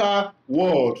outer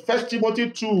world. 1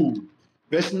 Timothy 2,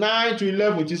 verse 9 to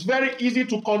 11. It is very easy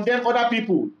to condemn other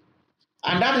people.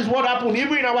 And that is what happened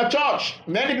even in our church.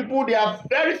 Many people, they are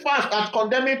very fast at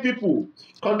condemning people,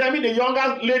 condemning the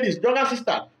younger ladies, younger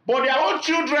sister, but their own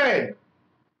children,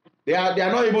 they are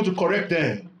not able to correct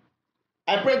them.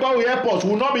 I pray God will help us.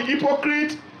 We will not be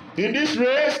hypocrite in this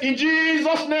race in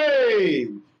Jesus'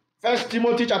 name. 1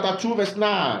 Timothy chapter 2 verse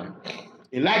 9.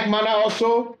 In like manner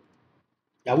also,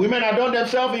 that women adorn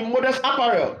themselves in modest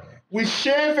apparel, with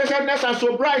shamefacedness and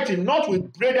sobriety, not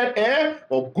with braided hair,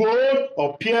 or gold,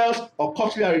 or pearls, or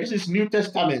cutlery. This is New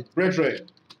Testament, brethren.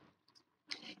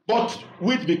 But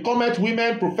with becometh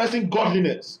women professing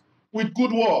godliness, with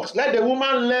good works. Let the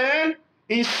woman learn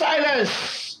in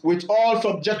silence with all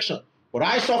subjection. But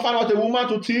I suffer not a woman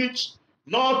to teach,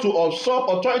 nor to usurp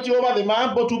authority over the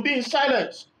man, but to be in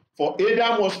silence. For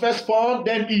Adam was first formed,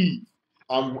 then Eve.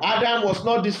 And Adam was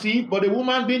not deceived, but the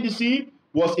woman being deceived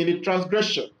was in the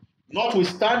transgression.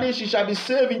 Notwithstanding, she shall be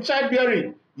saved in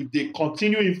childbearing, if they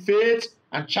continue in faith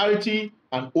and charity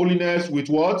and holiness with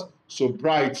what?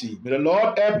 Sobriety. May the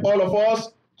Lord help all of us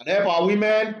and help our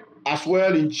women as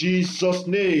well in Jesus'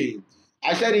 name.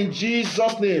 I said in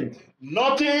Jesus' name,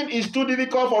 nothing is too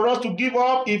difficult for us to give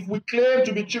up if we claim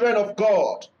to be children of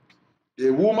God. A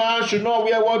woman should not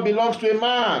wear what belongs to a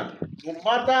man, no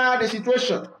matter the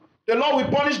situation. The Lord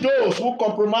will punish those who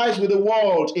compromise with the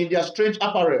world in their strange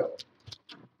apparel.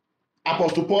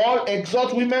 Apostle Paul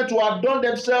exhorts women to adorn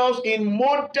themselves in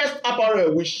modest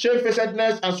apparel with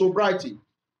shamefacedness and sobriety.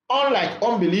 Unlike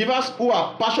unbelievers who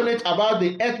are passionate about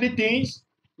the earthly things,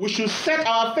 we should set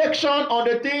our affection on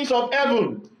the things of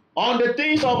heaven, on the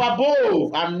things of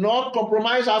above, and not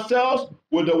compromise ourselves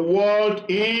with the world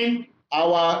in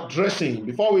our dressing.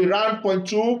 Before we round point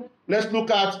 2, let's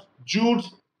look at Jude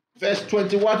verse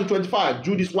 21 to 25.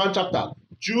 Jude is one chapter.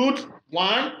 Jude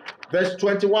 1 verse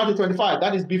 21 to 25.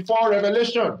 That is before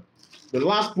Revelation. The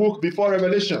last book before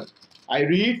Revelation. I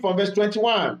read from verse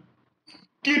 21.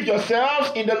 Keep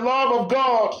yourselves in the love of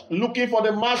God, looking for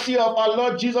the mercy of our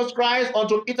Lord Jesus Christ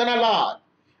unto eternal life.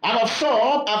 And of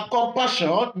some have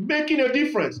compassion, making a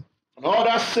difference. And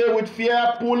others say with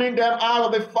fear, pulling them out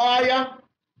of the fire,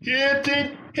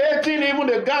 hating even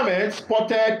the garments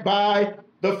spotted by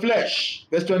the flesh.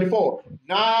 Verse 24.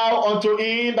 Now unto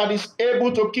him that is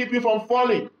able to keep you from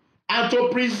falling, and to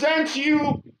present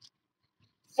you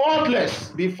faultless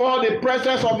before the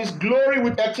presence of his glory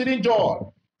with exceeding joy.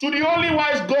 To the only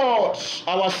wise God,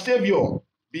 our Savior,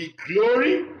 be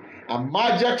glory and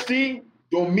majesty,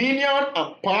 dominion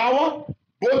and power,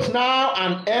 both now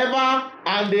and ever.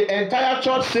 And the entire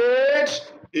church said,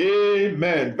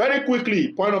 Amen. Very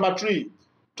quickly, point number 3.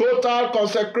 Total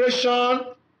consecration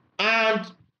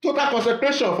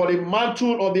for the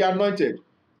mantle of the anointed.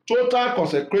 Total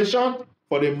consecration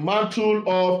for the mantle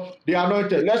of the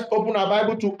anointed. Let's open our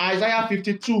Bible to Isaiah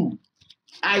 52.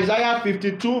 Isaiah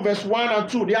 52 verse 1 and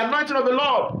 2. The anointing of the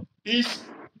Lord is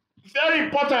very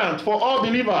important for all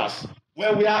believers.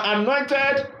 When we are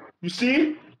anointed, you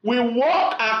see, we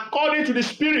walk according to the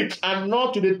Spirit and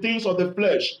not to the things of the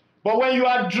flesh. But when you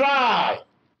are dry,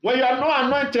 when you are not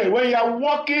anointed, when you are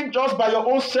walking just by your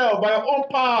own self, by your own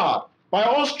power, by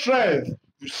your own strength,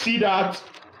 you see that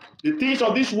the things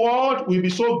of this world will be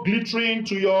so glittering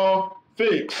to your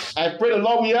face. I pray the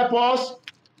Lord will help us.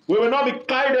 We will not be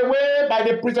carried away by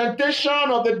the presentation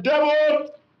of the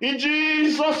devil. In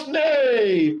Jesus'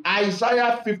 name,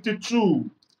 Isaiah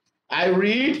 52. I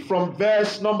read from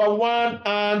verse number 1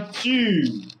 and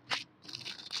 2.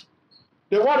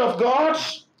 The word of God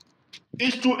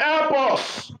is to help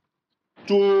us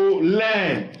to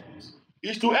learn,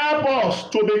 is to help us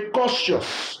to be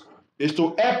cautious, is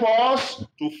to help us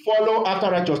to follow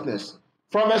after righteousness.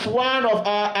 From verse 1 of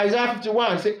Isaiah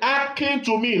 51, say, hearken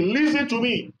to me, listen to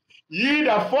me, ye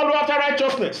that follow after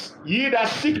righteousness, ye that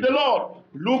seek the Lord,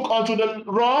 look unto the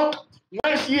rock,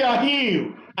 whence ye are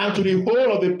healed, and to the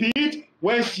hole of the pit,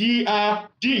 whence ye are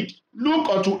digged. Look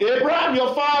unto Abraham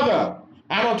your father,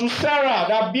 and unto Sarah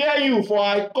that bare you, for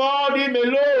I called him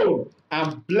alone,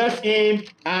 and bless him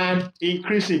and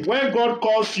increase him. When God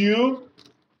calls you,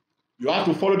 you have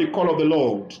to follow the call of the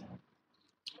Lord.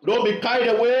 Don't be carried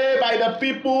away by the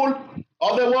people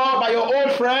of the world, by your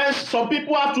old friends. Some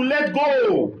people have to let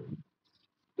go.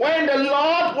 When the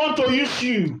Lord wants to use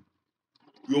you,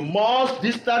 you must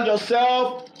distance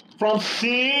yourself from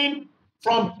sin,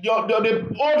 from the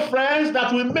old friends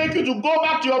that will make you to go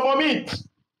back to your vomit.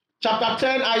 Chapter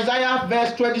 10, Isaiah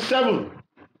verse 27.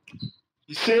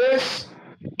 It says,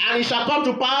 and it shall come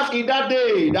to pass in that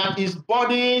day that his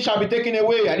body shall be taken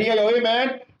away. I hear your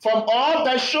amen. From off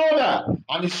thy shoulder,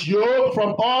 and his yoke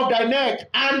from off thy neck,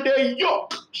 and the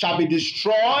yoke shall be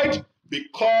destroyed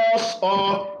because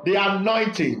of the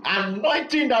anointing.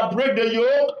 Anointing that break the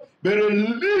yoke be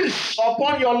released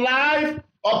upon your life,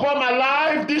 upon my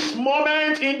life this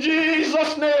moment in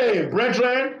Jesus' name.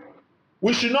 Brethren,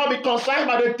 we should not be concerned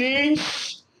by the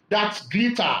things that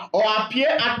glitter or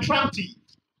appear attractive.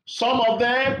 Some of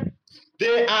them,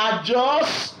 they are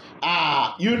just,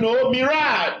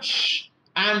 mirage,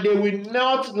 and they will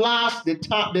not last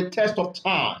the test of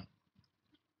time.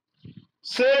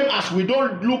 Same as we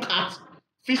don't look at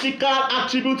physical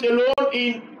attributes alone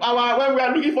when we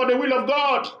are looking for the will of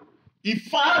God. In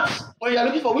fact, when you are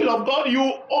looking for the will of God,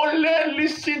 you only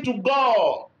listen to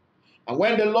God. And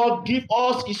when the Lord gives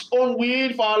us his own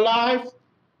will for our life,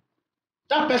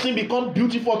 that person becomes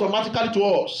beautiful automatically to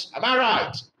us. Am I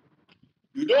right?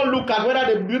 You don't look at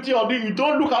whether the beauty of it, you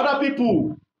don't look at other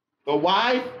people. Your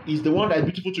wife is the one that is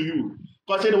beautiful to you.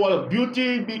 God said the word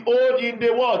beauty behold in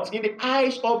the what? In the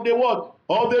eyes of the what?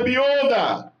 Of the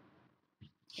beholder.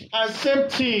 And same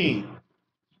thing,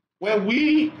 when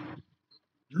we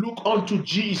look unto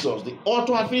Jesus, the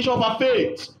author and finisher of our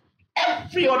faith,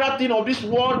 every other thing of this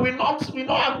world will not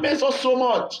amaze us so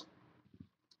much.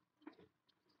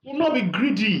 Will not be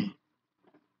greedy,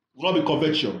 will not be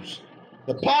covetous.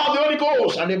 The power of the Holy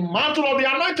Ghost and the mantle of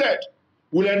the anointed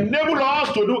will enable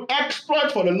us to do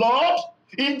exploits for the Lord.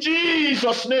 In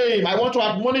Jesus' name, I want to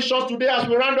admonish us today as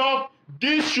we round up.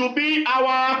 This should be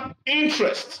our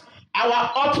interest.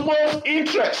 Our utmost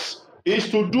interest is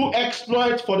to do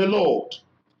exploits for the Lord.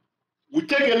 We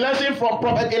take a lesson from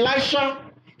Prophet Elisha.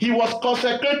 He was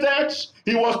consecrated.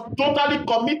 He was totally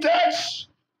committed.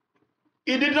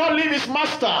 He did not leave his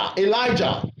master,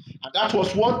 Elijah. And that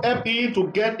was what helped him to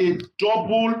get a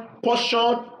double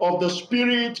portion of the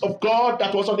Spirit of God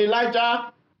that was on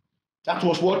Elijah. That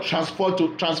was what transferred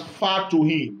to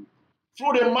him.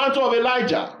 Through the mantle of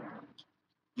Elijah.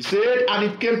 He said, and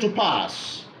it came to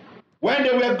pass, when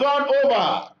they were gone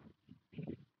over,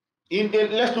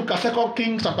 let's look at 2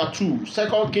 Kings chapter 2.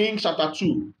 2 Kings chapter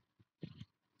 2.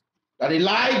 That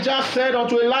Elijah said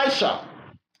unto Elisha,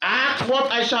 ask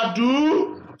what I shall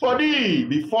do for thee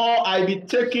before I be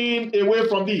taken away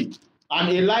from thee.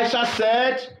 And Elisha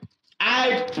said,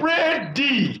 I pray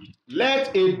thee,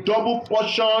 let a double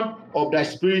portion of thy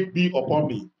spirit be upon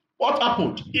me. What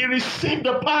happened? He received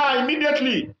the power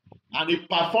immediately, and he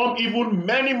performed even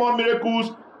many more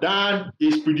miracles than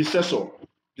his predecessor.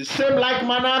 The same like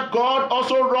manner, God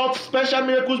also wrought special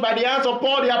miracles by the hands of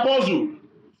Paul the apostle,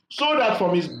 so that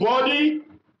from his body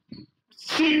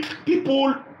sick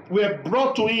people were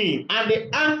brought to him, and the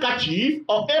handkerchief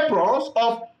or aprons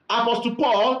of Apostle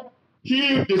Paul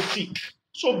healed the sick.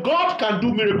 So God can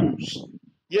do miracles.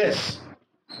 Yes.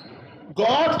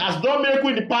 God has done miracles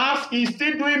in the past. He's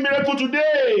still doing miracles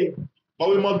today.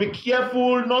 But we must be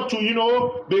careful not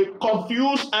to, be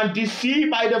confused and deceived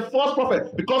by the false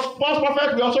prophet. Because false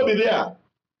prophet will also be there.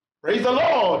 Praise the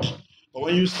Lord. But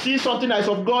when you see something that is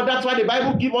of God, that's why the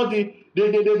Bible gives us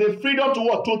the freedom to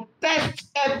what? To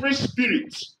test every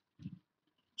spirit.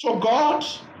 So God,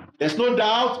 there's no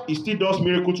doubt, he still does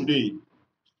miracle today.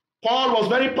 Paul was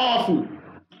very powerful.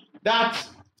 That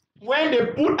when they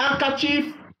put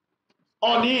handkerchief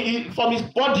on from his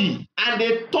body and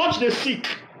they touch the sick,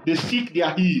 they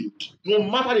are healed. No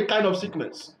matter the kind of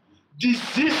sickness.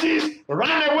 Diseases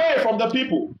ran away from the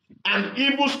people and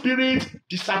evil spirits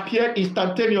disappeared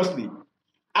instantaneously.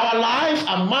 Our lives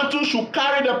and mantles should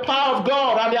carry the power of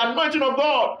God and the anointing of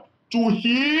God to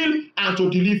heal and to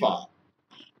deliver.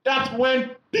 That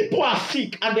when people are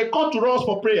sick and they come to us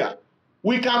for prayer,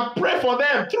 we can pray for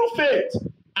them through faith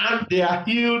and they are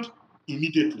healed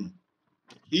immediately.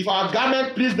 If our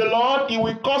garment please the Lord, he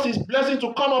will cause his blessing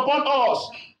to come upon us,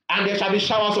 and there shall be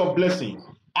showers of blessing.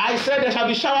 I said there shall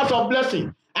be showers of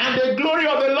blessing, and the glory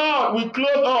of the Lord will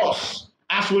clothe us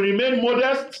as we remain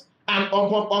modest and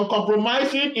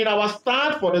uncompromising in our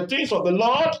stand for the things of the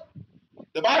Lord.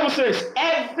 The Bible says,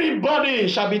 everybody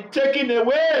shall be taken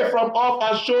away from off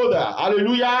our shoulder.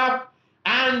 Hallelujah.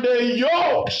 And the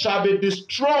yoke shall be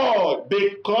destroyed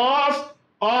because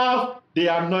of the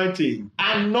anointing.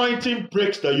 Anointing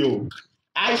breaks the yoke.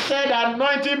 I said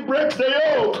anointing breaks the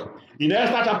yoke. In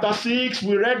Esther chapter 6,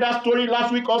 we read that story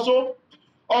last week also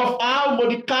of how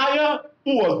Mordecai,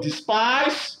 who was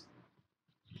despised,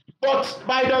 but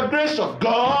by the grace of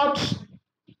God,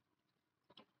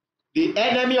 the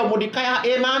enemy of Mordecai,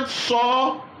 Haman,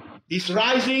 saw his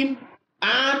rising,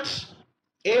 and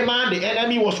Haman, the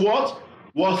enemy, was what?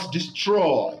 Was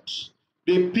destroyed.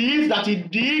 The piece that he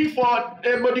did for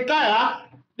Mordecai,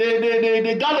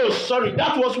 the gallows, sorry,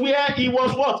 that was where he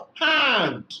was what?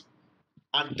 Hanged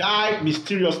and died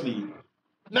mysteriously.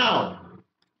 Now,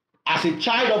 as a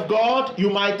child of God, you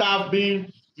might have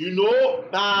been,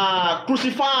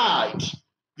 crucified.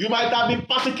 You might have been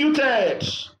persecuted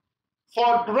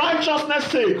for righteousness'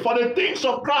 sake, for the things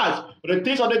of Christ, for the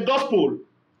things of the gospel.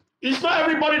 It's not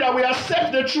everybody that will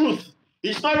accept the truth.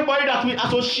 It's not everybody that will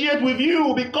associate with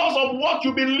you because of what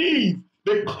you believe,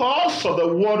 because of the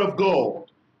word of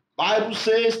God. Bible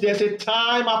says there's a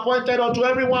time appointed unto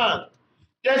everyone.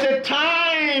 There's a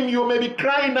time you may be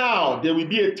crying now. There will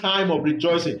be a time of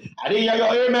rejoicing. I didn't hear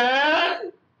your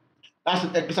amen. That's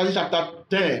Ecclesiastes chapter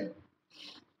 10.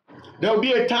 There will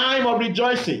be a time of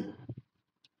rejoicing.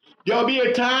 There will be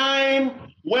a time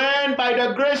when, by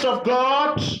the grace of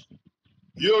God,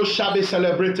 you shall be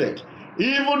celebrated.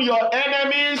 Even your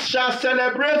enemies shall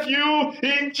celebrate you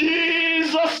in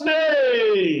Jesus'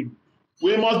 name.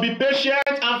 We must be patient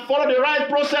and follow the right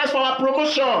process for our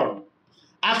promotion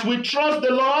as we trust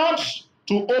the Lord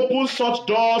to open such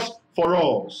doors for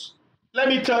us. Let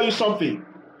me tell you something.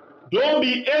 Don't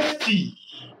be hasty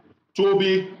to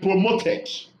be promoted.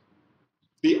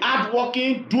 Be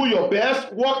hardworking, do your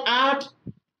best, work hard,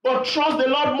 but trust the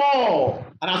Lord more.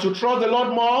 And as you trust the Lord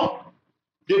more,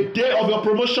 the day of your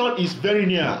promotion is very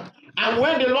near. And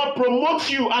when the Lord promotes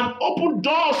you and opens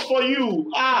doors for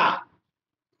you,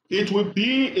 it will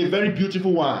be a very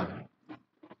beautiful one.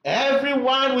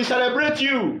 Everyone will celebrate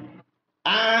you.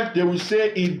 And they will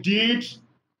say, indeed,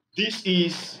 this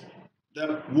is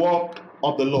the work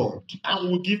of the Lord. And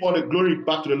we will give all the glory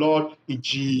back to the Lord in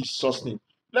Jesus' name.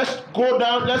 Let's go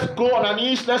down, let's go on our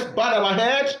knees, let's bow our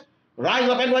head, rise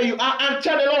up anywhere you are, and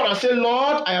tell the Lord and say,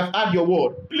 Lord, I have heard your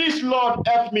word. Please, Lord,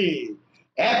 help me.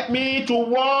 Help me to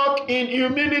walk in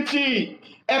humility.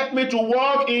 Help me to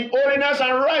walk in holiness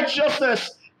and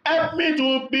righteousness. Help me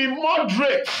to be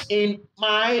moderate in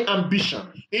my ambition.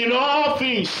 In all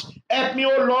things, help me, O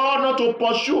Lord, not to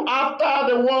pursue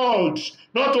after the world,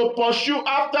 not to pursue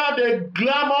after the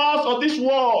glamours of this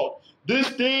world. These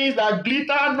things that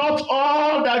glitter, not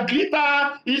all that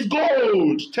glitter is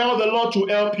gold. Tell the Lord to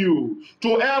help you,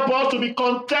 to help us to be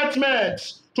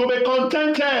to be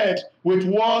contented with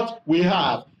what we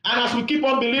have. And as we keep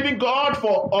on believing God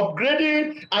for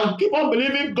upgrading and keep on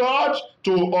believing God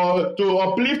to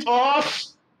uplift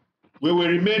us, we will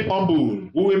remain humble, we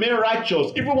will remain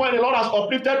righteous. Even when the Lord has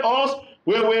uplifted us,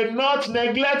 we will not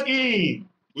neglect Him.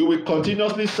 We will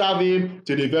continuously serve Him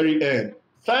to the very end.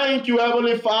 Thank you,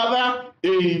 Heavenly Father.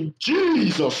 In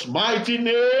Jesus' mighty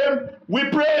name, we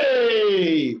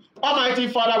pray. Almighty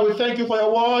Father, we thank you for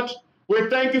your word. We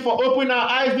thank you for opening our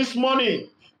eyes this morning.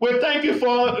 We thank you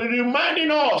for reminding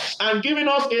us and giving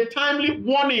us a timely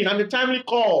warning and a timely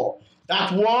call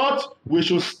that what we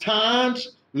should stand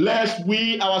lest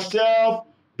we ourselves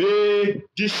be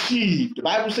deceived. The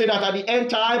Bible says that at the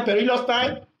end time, perilous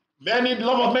time, the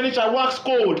love of many shall wax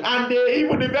cold, and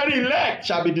even the very elect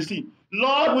shall be deceived.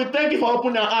 Lord, we thank you for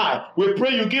opening our eye. We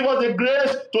pray you give us the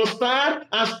grace to stand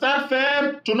and stand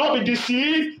firm, to not be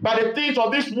deceived by the things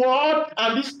of this world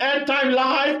and this end time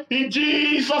life. In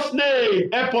Jesus'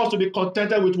 name, help us to be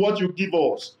contented with what you give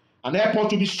us, and help us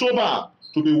to be sober,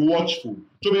 to be watchful,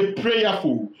 to be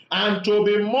prayerful, and to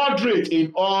be moderate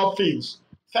in all things.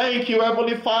 Thank you,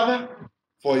 Heavenly Father,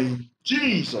 for in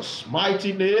Jesus'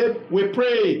 mighty name we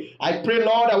pray. I pray,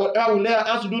 Lord, that whatever we lay our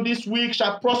hands to do this week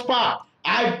shall prosper.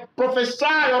 I prophesy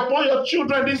upon your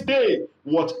children this day.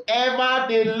 Whatever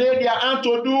they lay their hand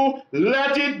to do,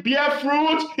 let it bear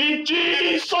fruit in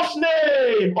Jesus'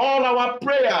 name. All our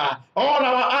prayer, all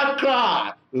our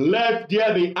cry, let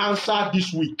there be answer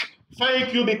this week.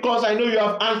 Thank you, because I know you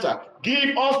have answered.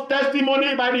 Give us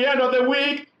testimony by the end of the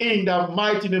week in the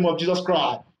mighty name of Jesus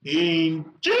Christ. In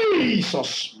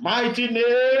Jesus' mighty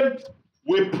name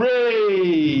we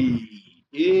pray.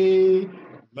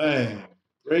 Amen.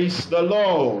 Praise the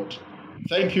Lord.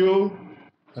 Thank you,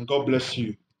 and God bless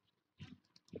you.